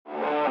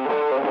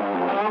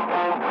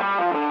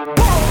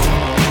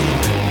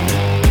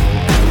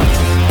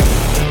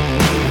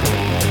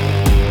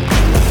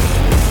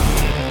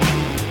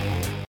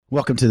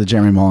Welcome to the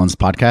Jeremy Mullins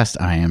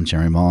podcast. I am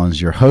Jeremy Mullins,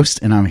 your host,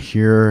 and I'm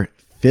here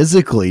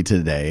physically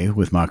today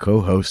with my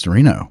co-host,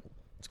 Reno.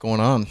 What's going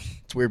on?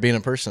 It's weird being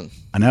in person.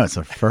 I know, it's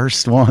the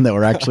first one that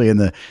we're actually in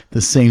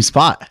the same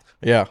spot.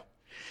 Yeah.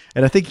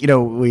 And I think,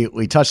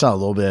 we touched on a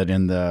little bit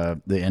in the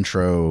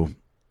intro,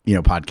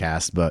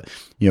 podcast, but,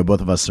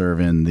 both of us serve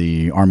in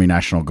the Army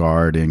National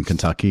Guard in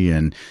Kentucky,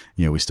 and,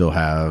 we still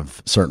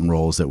have certain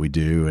roles that we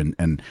do.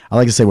 And I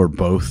like to say we're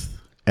both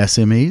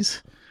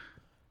SMEs.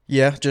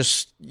 Yeah,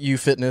 just you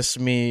fitness,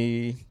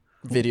 me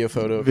video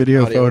photo.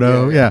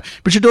 Yeah.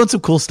 But you're doing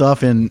some cool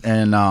stuff and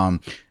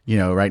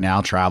right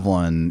now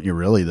traveling, you're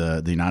really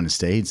the United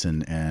States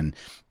and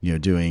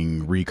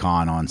doing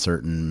recon on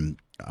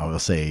certain, I will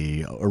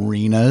say,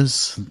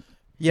 arenas.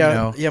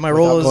 Yeah, my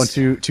role is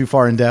going too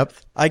far in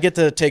depth. I get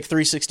to take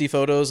 360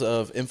 photos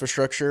of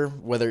infrastructure,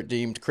 whether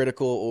deemed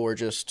critical or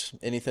just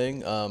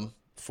anything,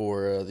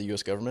 for the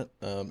U.S. government,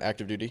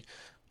 active duty.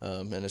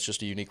 And it's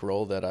just a unique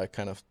role that I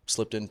kind of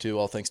slipped into,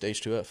 all thanks to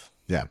H2F.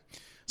 Yeah.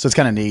 So it's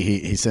kind of neat.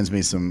 He sends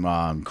me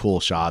some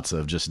cool shots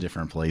of just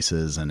different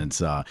places, and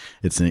it's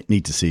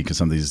neat to see because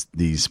some of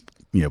these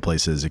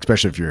places,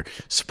 especially if you're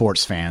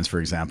sports fans, for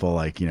example,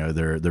 like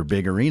they're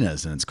big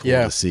arenas, and it's cool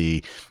to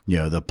see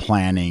the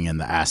planning and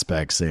the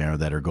aspects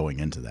that are going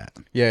into that.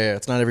 Yeah.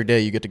 It's not every day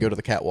you get to go to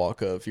the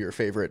catwalk of your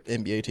favorite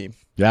NBA team.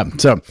 Yeah.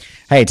 So,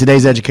 hey,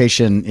 today's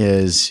education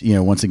is,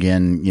 once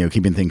again,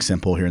 keeping things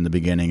simple here in the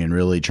beginning and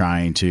really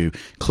trying to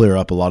clear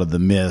up a lot of the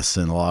myths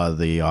and a lot of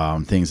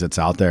the things that's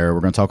out there.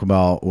 We're going to talk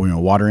about,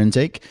 water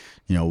intake,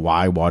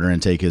 why water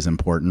intake is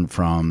important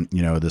from,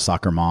 the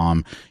soccer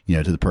mom,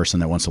 to the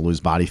person that wants to lose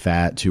body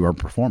fat to our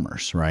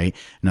performers. Right.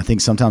 And I think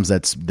sometimes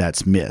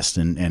that's missed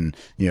and,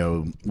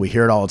 we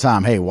hear it all the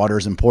time. Hey, water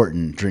is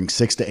important. Drink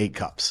 6 to 8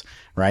 cups.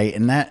 Right.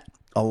 And that,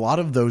 a lot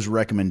of those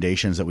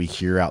recommendations that we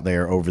hear out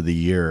there over the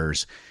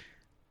years,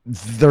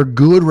 they're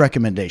good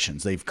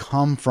recommendations. They've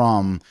come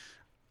from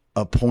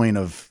a point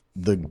of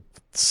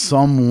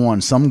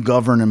some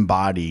governing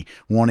body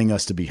wanting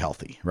us to be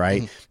healthy,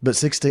 right? Mm-hmm. But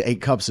 6 to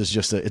 8 cups is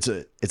just it's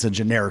a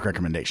generic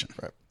recommendation.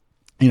 Right.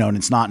 And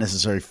it's not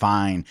necessarily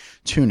fine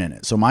tuning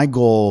it. So my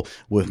goal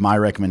with my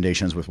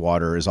recommendations with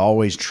water is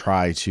always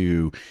try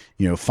to,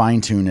 fine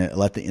tune it,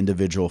 let the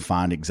individual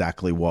find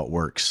exactly what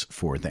works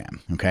for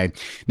them. Okay.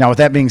 Now, with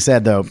that being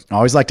said, though, I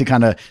always like to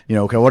kind of,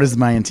 okay, what is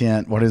my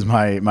intent? What is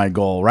my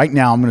goal? Right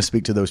now, I'm going to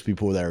speak to those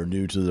people that are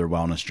new to their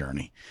wellness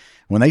journey.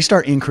 When they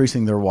start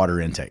increasing their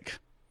water intake,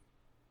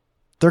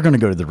 they're going to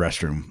go to the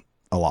restroom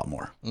a lot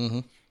more. Mm-hmm.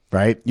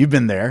 Right? You've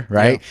been there,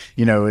 right?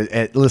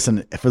 Yeah.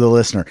 Listen, for the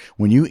listener,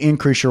 when you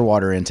increase your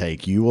water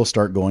intake, you will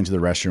start going to the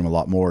restroom a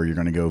lot more. You're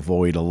going to go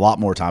void a lot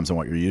more times than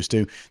what you're used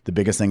to. The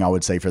biggest thing I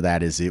would say for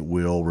that is it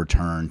will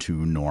return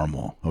to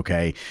normal.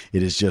 Okay.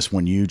 It is just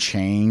when you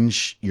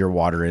change your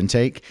water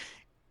intake,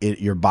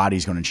 your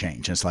body's going to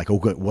change. It's like, oh,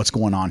 good, what's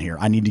going on here?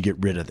 I need to get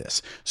rid of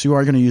this. So you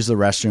are going to use the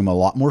restroom a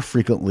lot more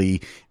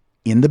frequently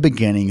in the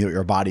beginning.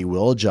 Your body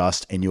will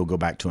adjust and you'll go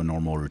back to a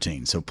normal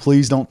routine. So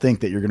please don't think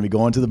that you're going to be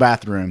going to the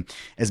bathroom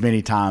as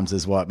many times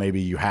as what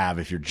maybe you have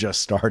if you're just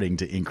starting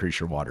to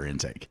increase your water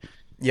intake.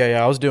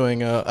 Yeah. I was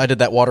doing, I did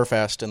that water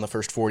fast in the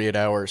first 48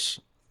 hours.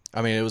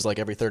 I mean, it was like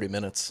every 30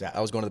 minutes. Yeah.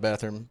 I was going to the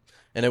bathroom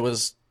and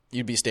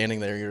you'd be standing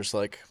there. You're just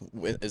like,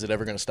 is it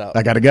ever going to stop?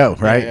 I got to go,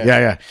 right?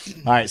 Yeah.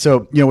 All right.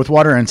 So, with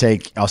water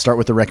intake, I'll start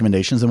with the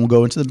recommendations and we'll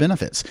go into the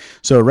benefits.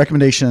 So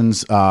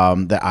recommendations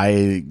that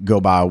I go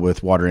by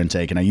with water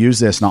intake, and I use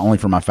this not only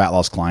for my fat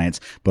loss clients,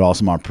 but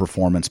also my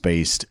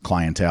performance-based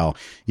clientele,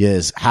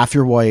 is half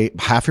your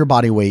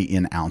body weight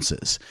in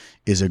ounces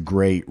is a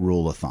great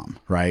rule of thumb,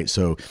 right?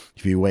 So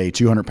if you weigh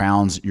 200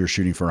 pounds, you're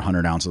shooting for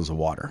 100 ounces of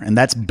water. And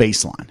that's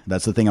baseline.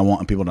 That's the thing I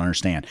want people to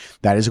understand.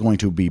 That is going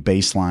to be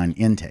baseline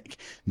intake.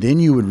 Then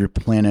you would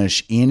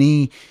replenish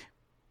any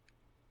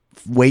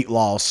weight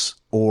loss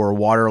or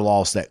water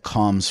loss that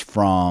comes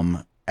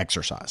from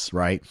exercise,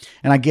 right?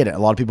 And I get it. A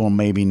lot of people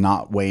may be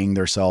not weighing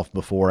their self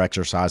before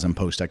exercise and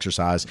post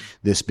exercise,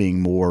 this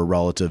being more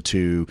relative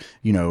to,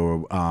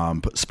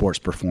 sports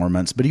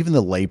performance. But even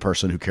the lay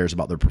person who cares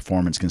about their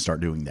performance can start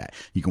doing that.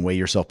 You can weigh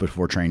yourself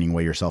before training,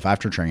 weigh yourself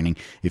after training.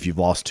 If you've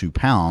lost 2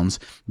 pounds,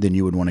 then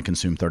you would want to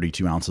consume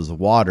 32 ounces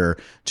of water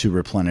to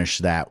replenish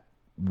that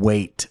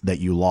weight that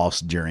you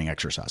lost during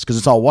exercise, because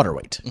it's all water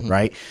weight, mm-hmm.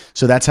 right?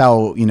 So that's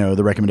how,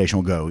 the recommendation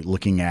will go,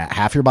 looking at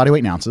half your body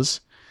weight in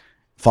ounces,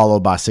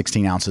 followed by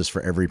 16 ounces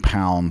for every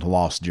pound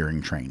lost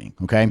during training.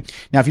 Okay.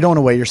 Now, if you don't want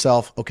to weigh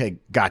yourself, okay,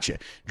 gotcha.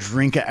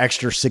 Drink an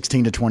extra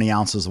 16 to 20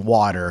 ounces of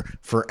water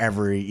for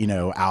every,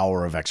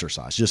 hour of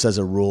exercise, just as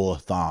a rule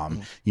of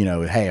thumb.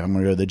 Hey, I'm going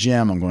to go to the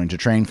gym, I'm going to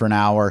train for an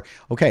hour.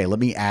 Okay, let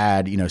me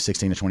add,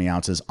 16 to 20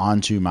 ounces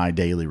onto my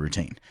daily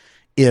routine.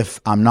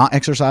 If I'm not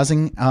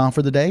exercising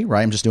for the day,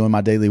 right, I'm just doing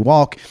my daily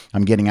walk,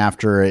 I'm getting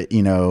after it,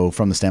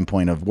 from the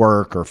standpoint of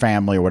work or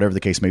family or whatever the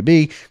case may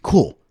be,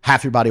 cool.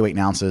 Half your body weight in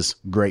ounces,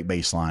 great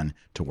baseline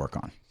to work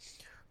on.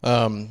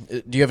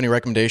 Do you have any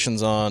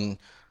recommendations on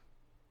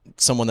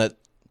someone that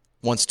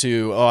wants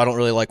to, I don't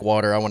really like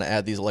water, I want to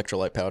add these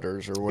electrolyte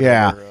powders or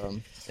whatever? Yeah.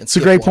 It's a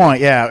great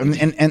point. Yeah.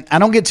 And I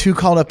don't get too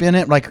caught up in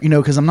it, like,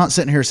 because I'm not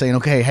sitting here saying,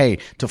 okay, hey,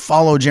 to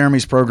follow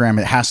Jeremy's program,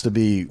 it has to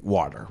be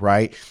water,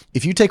 right?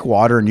 If you take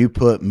water and you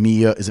put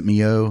Mio, is it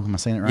Mio? Am I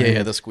saying it right?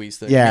 Yeah, the squeeze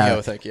thing. Yeah. Mio,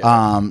 I think,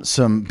 yeah.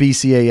 Some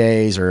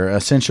BCAAs or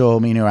essential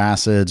amino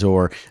acids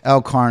or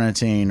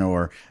L-carnitine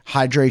or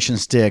hydration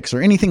sticks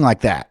or anything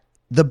like that,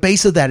 the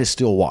base of that is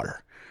still water.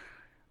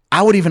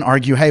 I would even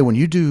argue, hey, when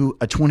you do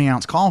a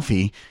 20-ounce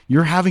coffee,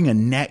 you're having a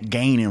net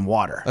gain in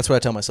water. That's what I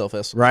tell myself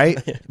is.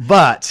 Right?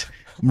 But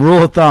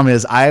rule of thumb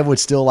is I would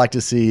still like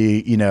to see,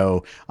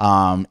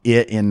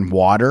 it in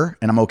water,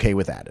 and I'm okay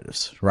with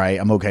additives, right?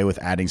 I'm okay with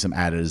adding some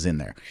additives in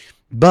there.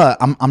 But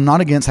I'm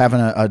not against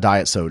having a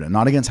diet soda,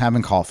 not against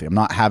having coffee. I'm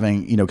not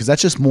having, because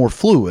that's just more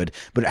fluid,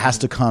 but it has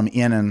to come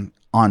in and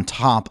on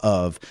top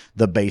of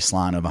the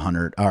baseline of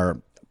 100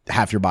 or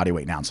half your body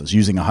weight in ounces.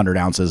 Using 100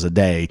 ounces a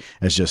day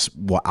is just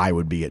what I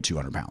would be at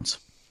 200 pounds.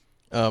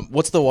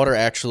 What's the water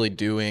actually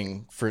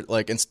doing for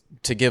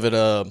to give it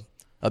a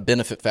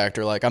benefit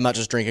factor? Like, I'm not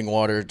just drinking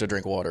water to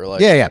drink water.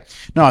 Like, yeah.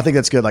 No, I think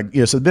that's good. Like,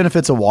 so the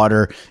benefits of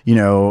water,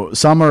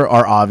 some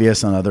are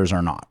obvious and others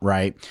are not,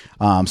 right?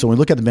 So when we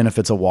look at the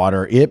benefits of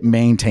water, it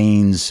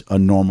maintains a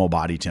normal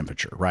body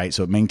temperature, right?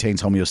 So it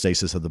maintains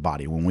homeostasis of the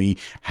body. When we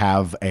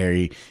have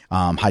a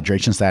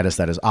hydration status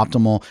that is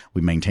optimal,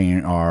 we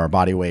maintain our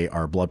body weight,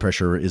 our blood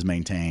pressure is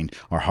maintained,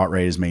 our heart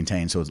rate is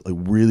maintained. So it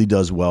really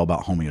does well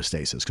about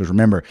homeostasis. Because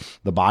remember,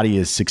 the body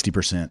is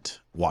 60%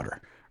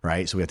 water.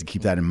 Right. So we have to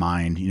keep that in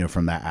mind,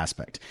 from that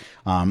aspect.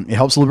 It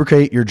helps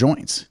lubricate your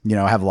joints.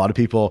 I have a lot of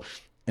people,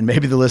 and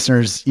maybe the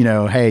listeners,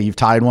 hey, you've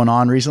tied one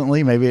on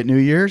recently, maybe at New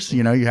Year's,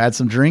 you had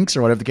some drinks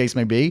or whatever the case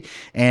may be.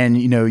 And,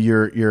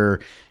 your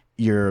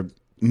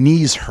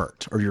knees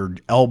hurt or your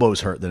elbows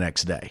hurt the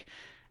next day.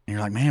 And you're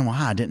like, man,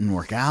 why? I didn't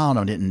work out.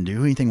 I didn't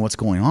do anything. What's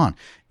going on?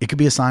 It could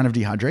be a sign of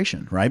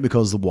dehydration, right?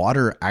 Because the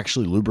water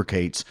actually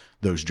lubricates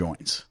those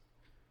joints.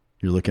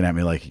 You're looking at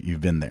me like you've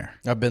been there.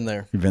 I've been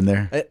there. You've been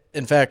there?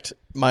 In fact,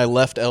 my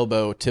left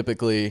elbow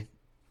typically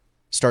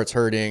starts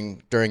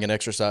hurting during an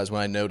exercise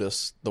when I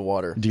notice the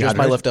water. Just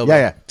my left elbow.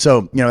 Yeah.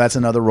 So, that's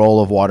another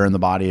role of water in the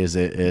body is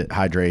it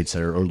hydrates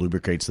or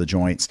lubricates the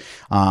joints.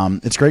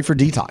 It's great for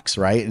detox,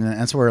 right? And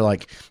that's where,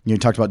 you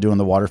talked about doing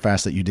the water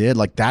fast that you did.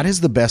 Like, that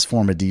is the best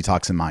form of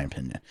detox in my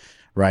opinion.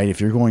 Right?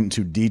 If you're going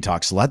to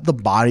detox, let the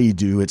body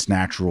do its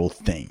natural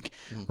thing,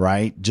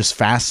 right? Just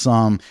fast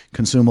some,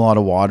 consume a lot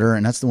of water.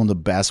 And that's one of the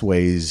best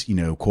ways,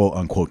 quote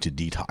unquote, to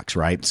detox,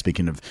 right?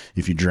 Speaking of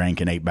if you drank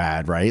and ate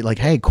bad, right? Like,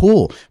 hey,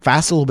 cool.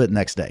 Fast a little bit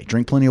next day.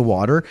 Drink plenty of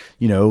water,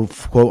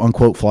 quote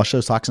unquote, flush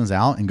those toxins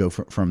out and go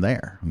from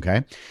there.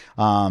 Okay.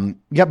 You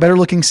got better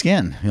looking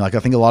skin. I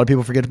think a lot of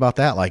people forget about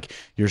that. Like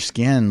your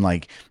skin,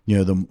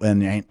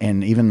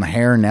 and even the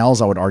hair and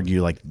nails, I would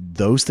argue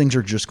those things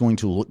are just going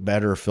to look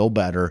better, feel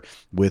better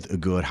with a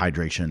good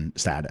hydration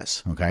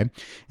status. Okay.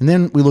 And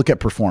then we look at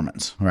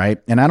performance, right?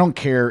 And I don't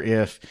care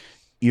if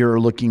you're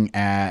looking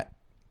at,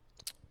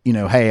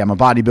 hey, I'm a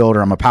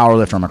bodybuilder, I'm a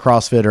powerlifter, I'm a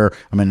CrossFitter,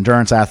 I'm an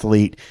endurance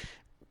athlete.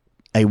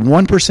 A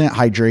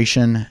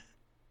 1%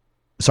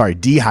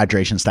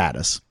 dehydration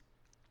status.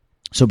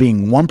 So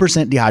being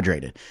 1%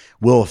 dehydrated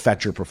will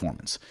affect your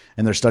performance.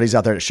 And there's studies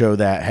out there that show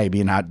that, hey,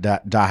 being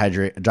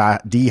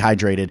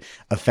dehydrated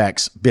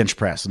affects bench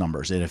press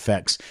numbers. It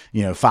affects,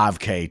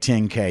 5K,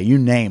 10K, you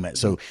name it.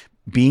 So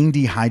being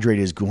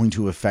dehydrated is going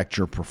to affect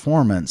your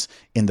performance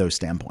in those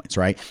standpoints,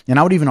 right? And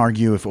I would even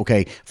argue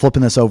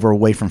flipping this over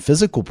away from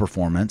physical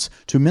performance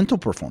to mental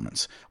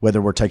performance,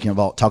 whether we're talking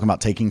about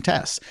taking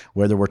tests,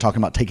 whether we're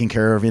talking about taking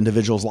care of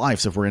individuals'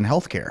 lives if we're in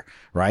healthcare,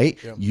 right?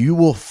 Yep. You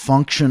will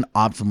function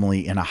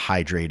optimally in a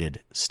hydrated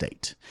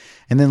state.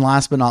 And then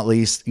last but not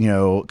least,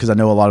 because I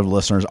know a lot of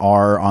listeners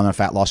are on a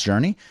fat loss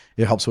journey,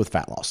 it helps with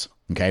fat loss,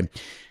 okay?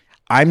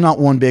 I'm not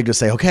one big to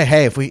say, okay,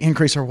 hey, if we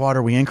increase our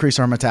water, we increase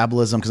our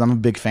metabolism, because I'm a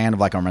big fan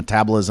of our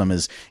metabolism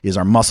is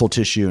our muscle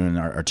tissue and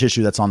our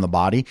tissue that's on the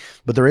body.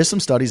 But there is some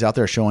studies out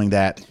there showing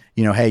that,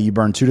 hey, you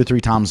burn 2 to 3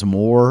 times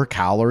more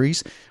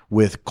calories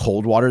with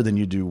cold water than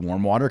you do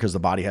warm water because the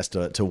body has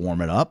to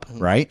warm it up,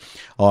 right?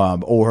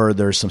 Or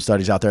there's some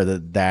studies out there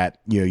that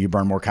you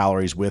burn more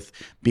calories with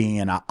being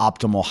in an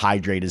optimal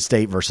hydrated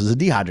state versus a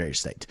dehydrated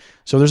state.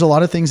 So there's a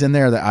lot of things in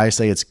there that I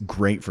say it's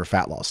great for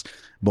fat loss.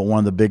 But one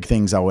of the big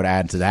things I would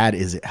add to that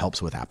is it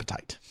helps with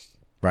appetite,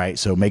 right?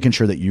 So making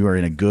sure that you are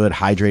in a good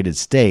hydrated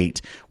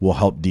state will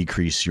help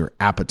decrease your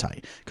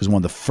appetite, because one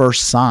of the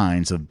first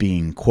signs of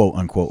being quote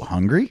unquote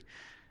hungry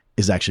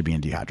is actually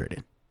being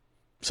dehydrated.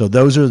 So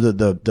those are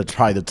the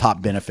probably the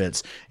top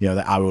benefits,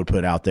 that I would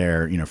put out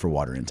there, for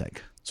water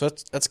intake. So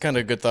that's kind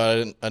of a good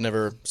thought. I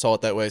never saw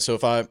it that way. So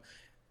if I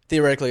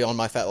theoretically on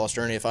my fat loss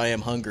journey, if I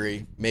am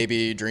hungry,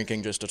 maybe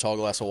drinking just a tall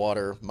glass of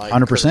water might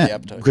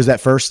 100%, because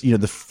that first,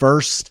 the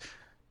first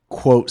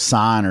quote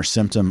sign or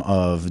symptom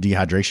of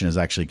dehydration is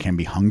actually can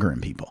be hunger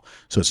in people.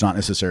 So it's not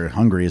necessarily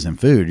hungry as in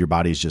food. Your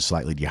body's just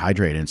slightly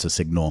dehydrated. It's a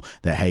signal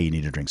that, hey, you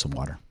need to drink some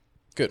water.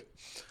 Good.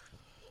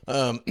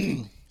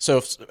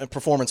 So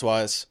performance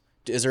wise,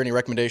 is there any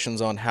recommendations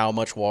on how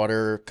much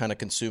water kind of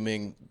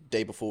consuming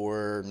day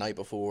before, night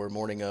before,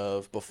 morning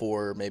of,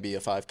 before maybe a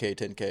 5K,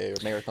 10K,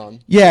 or marathon?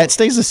 Yeah, it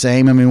stays the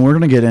same. I mean, we're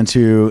going to get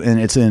into, and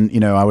it's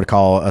in, I would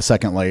call a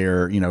second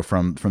layer,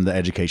 from the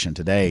education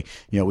today.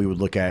 We would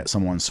look at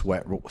someone's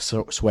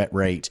sweat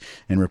rate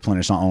and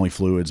replenish not only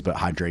fluids, but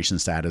hydration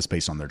status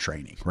based on their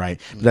training,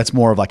 right? But that's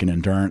more of like an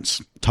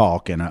endurance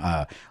talk and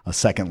a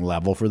second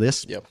level for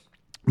this. Yep.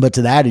 But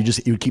to that,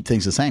 you would keep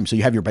things the same. So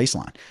you have your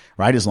baseline,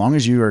 right? As long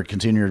as you are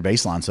continuing your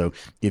baseline. So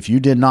if you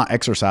did not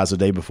exercise the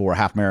day before a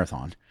half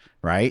marathon,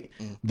 right,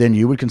 then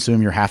you would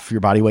consume your half of your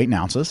body weight in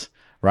ounces,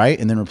 right?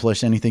 And then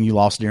replenish anything you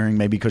lost during,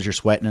 maybe because you're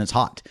sweating and it's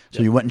hot.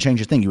 So you wouldn't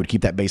change a thing. You would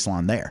keep that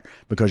baseline there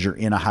because you're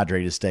in a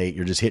hydrated state.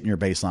 You're just hitting your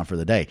baseline for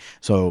the day.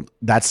 So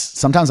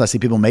sometimes I see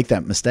people make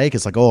that mistake.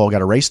 It's like, oh, I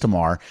got a race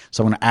tomorrow,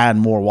 so I'm going to add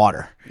more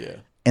water. Yeah.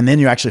 And then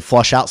you actually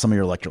flush out some of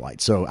your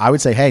electrolytes. So I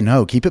would say, hey,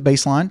 no, keep it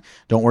baseline.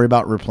 Don't worry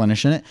about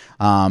replenishing it.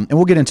 And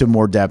we'll get into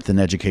more depth in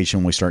education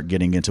when we start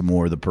getting into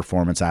more of the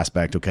performance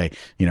aspect. Okay,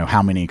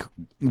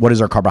 what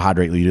is our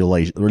carbohydrate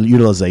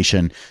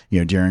utilization,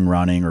 during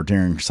running or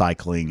during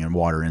cycling, and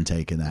water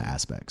intake in that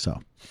aspect.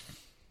 So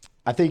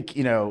I think,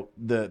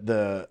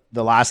 the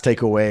last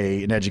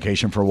takeaway in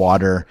education for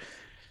water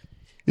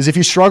is if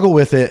you struggle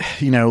with it,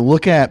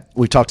 look at,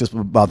 we've talked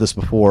about this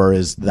before,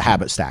 is the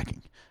habit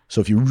stacking. So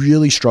if you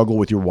really struggle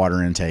with your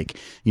water intake,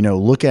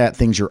 look at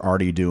things you're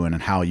already doing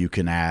and how you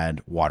can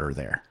add water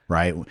there,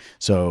 right?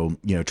 So,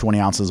 20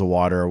 ounces of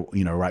water,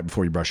 right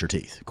before you brush your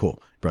teeth.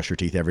 Cool. Brush your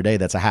teeth every day.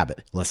 That's a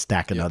habit. Let's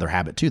stack another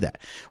habit to that,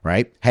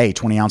 right? Hey,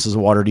 20 ounces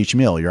of water at each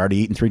meal. You're already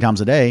eating 3 times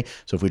a day.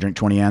 So if we drink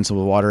 20 ounces of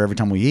water every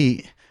time we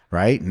eat,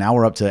 right? Now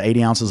we're up to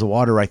 80 ounces of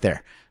water right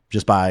there,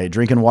 just by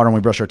drinking water when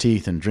we brush our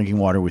teeth and drinking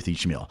water with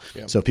each meal.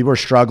 Yeah. So if people are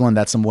struggling,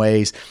 that's some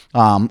ways.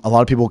 A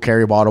lot of people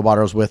carry water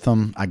bottles with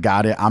them. I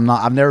got it.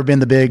 I've never been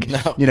the big,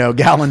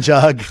 gallon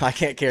jug. I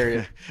can't carry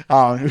it.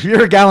 If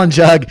you're a gallon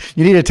jug,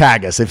 you need to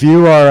tag us. If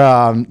you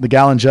are the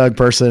gallon jug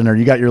person, or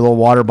you got your little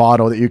water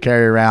bottle that you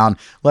carry around,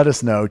 let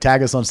us know.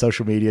 Tag us on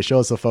social media. Show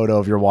us a photo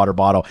of your water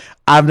bottle.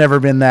 I've never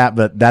been that,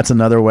 but that's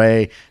another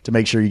way to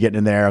make sure you're getting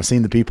in there. I've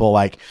seen the people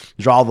like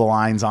draw the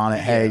lines on it.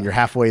 Hey, you're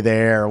halfway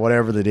there, or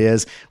whatever that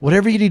is.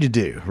 Whatever you need to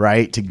do,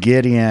 right, to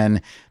get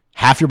in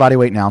half your body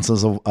weight in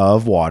ounces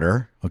of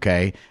water,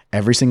 okay,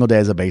 every single day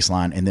as a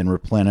baseline, and then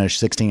replenish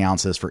 16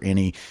 ounces for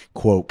any,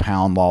 quote,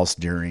 pound loss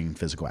during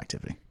physical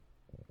activity.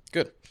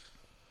 Good.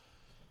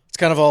 It's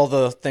kind of all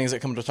the things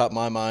that come to the top of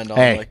my mind on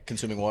like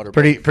consuming water.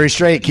 Pretty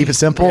straight. Keep it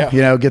simple.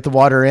 Get the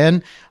water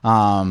in.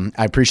 I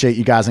appreciate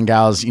you guys and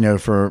gals,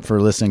 for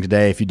listening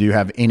today. If you do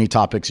have any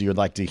topics you would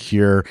like to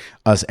hear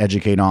us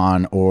educate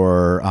on,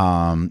 or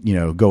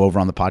go over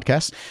on the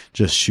podcast,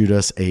 just shoot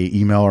us a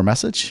email or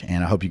message.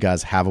 And I hope you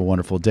guys have a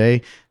wonderful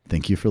day.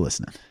 Thank you for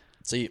listening.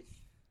 See you.